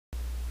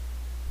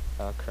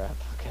Oh crap.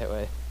 Okay,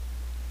 wait.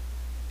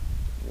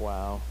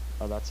 Wow.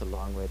 Oh, that's a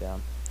long way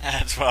down.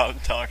 That's what I'm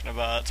talking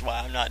about. That's why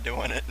I'm not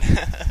doing it.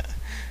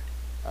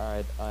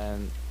 Alright,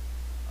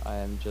 I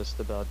am just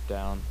about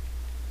down.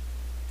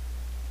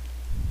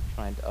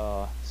 Trying to,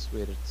 oh,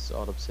 sweet, it's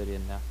all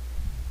obsidian now.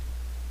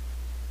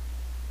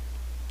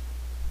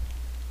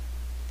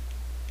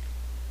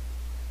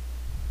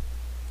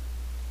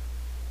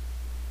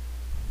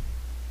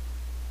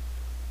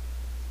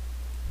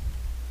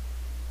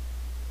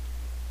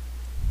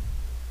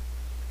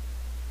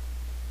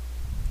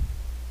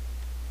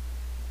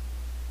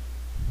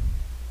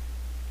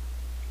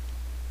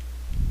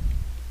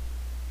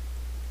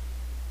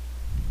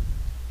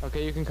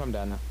 Okay, you can come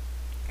down now.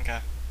 Okay.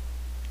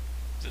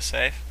 Is it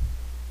safe?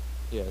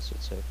 Yes,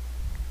 it's safe.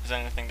 Is there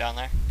anything down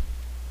there?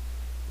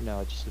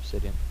 No, just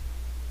obsidian.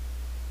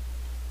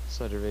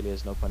 So there really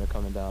is no point of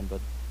coming down, but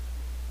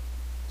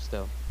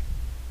still.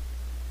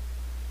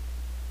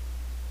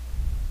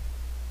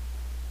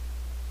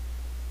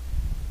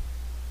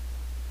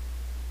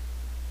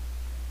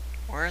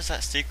 Where is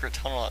that secret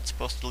tunnel that's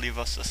supposed to leave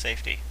us to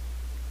safety?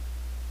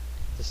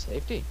 To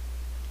safety?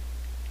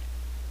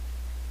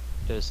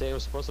 Did it say it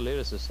was supposed to lead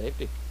us to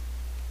safety?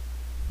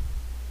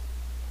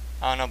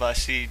 I don't know, but I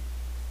see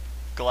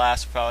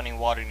glass without any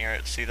water near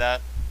it. See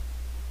that?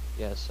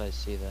 Yes, I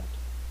see that.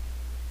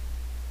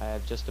 I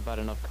have just about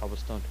enough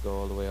cobblestone to go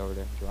all the way over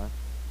there. Do you want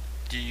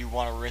Do you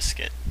want to risk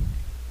it?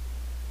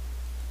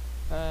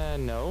 it?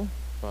 No,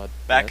 but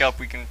Back yes. up,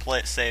 we can play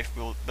it safe.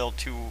 We'll build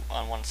two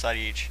on one side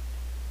each.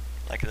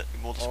 Like,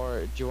 we'll just...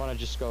 Or do you want to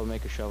just go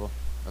make a shovel?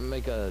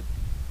 Make a,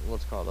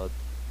 what's it called, a,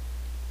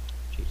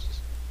 Jesus,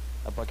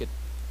 a bucket?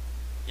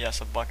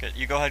 Yes, a bucket.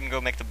 You go ahead and go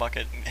make the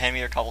bucket. Hand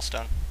me your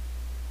cobblestone.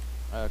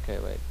 Okay,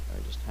 wait, let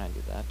me just hand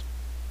you that.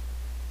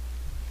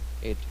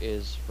 It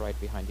is right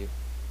behind you.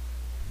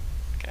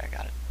 Okay, I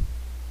got it.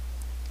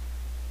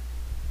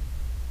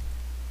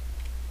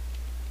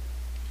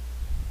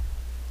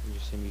 You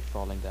see me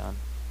falling down.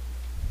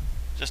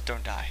 Just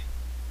don't die.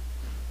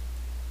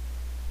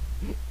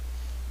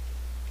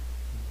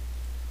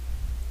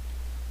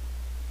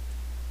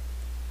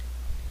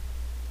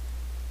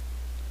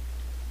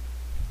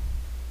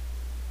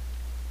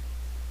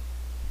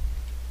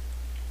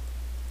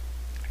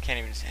 I can't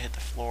even hit the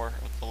floor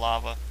with the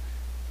lava.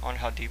 I wonder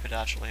how deep it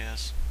actually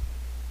is.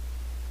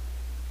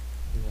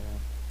 Yeah.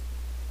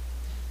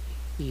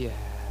 Yeah.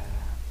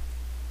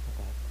 Not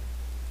bad.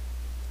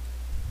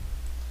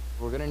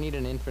 We're gonna need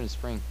an infinite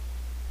spring.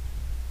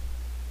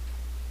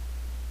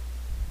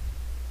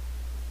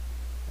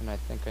 And I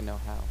think I know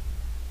how.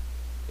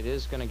 It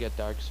is gonna get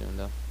dark soon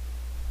though.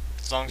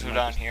 As long as We we're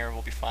might down just... here,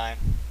 we'll be fine.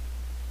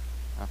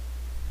 Oh.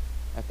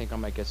 I think I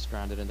might get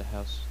stranded in the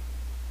house.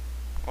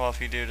 Well,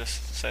 if you do,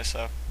 just say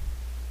so.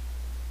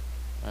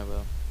 I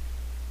will.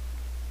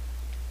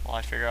 While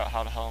I figure out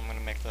how the hell I'm gonna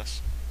make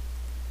this.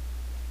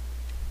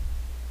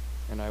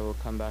 And I will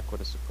come back with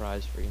a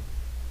surprise for you.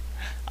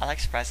 I like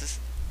surprises.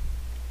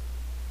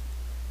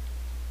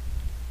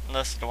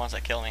 Unless they're the ones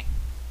that kill me.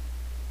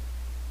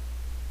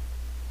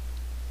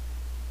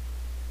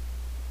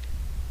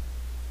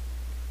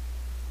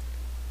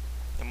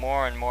 The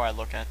more and more I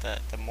look at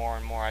that, the more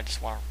and more I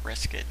just want to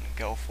risk it and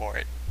go for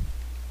it.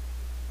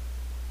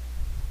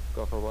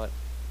 Go for what?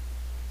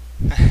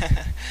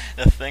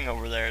 The thing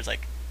over there is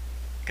like,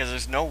 because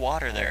there's no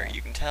water there, Yeah.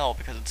 you can tell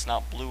because it's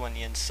not blue on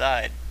the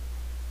inside.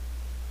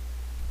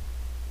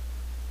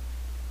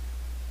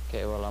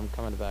 Okay, well, I'm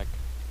coming back.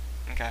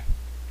 Okay.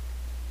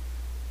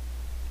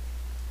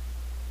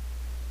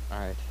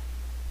 Alright.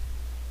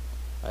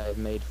 I have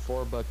made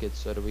 4 buckets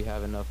so that we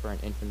have enough for an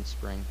infinite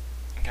spring.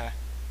 Okay.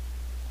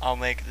 I'll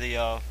make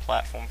the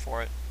platform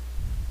for it.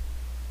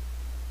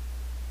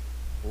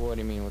 What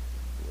do you mean with...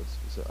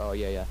 oh,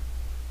 yeah, yeah.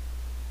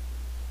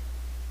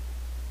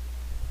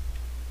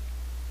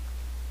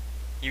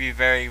 You be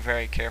very,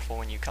 very careful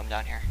when you come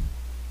down here.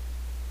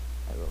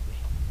 I will be.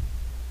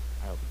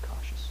 I will be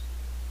cautious.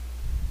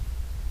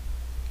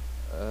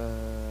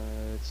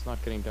 It's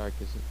not getting dark,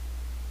 is it?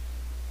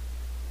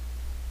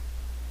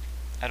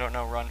 I don't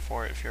know, run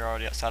for it if you're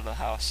already outside of the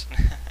house.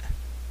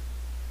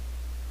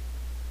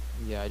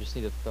 Yeah, I just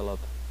need to fill up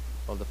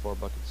all the 4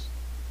 buckets.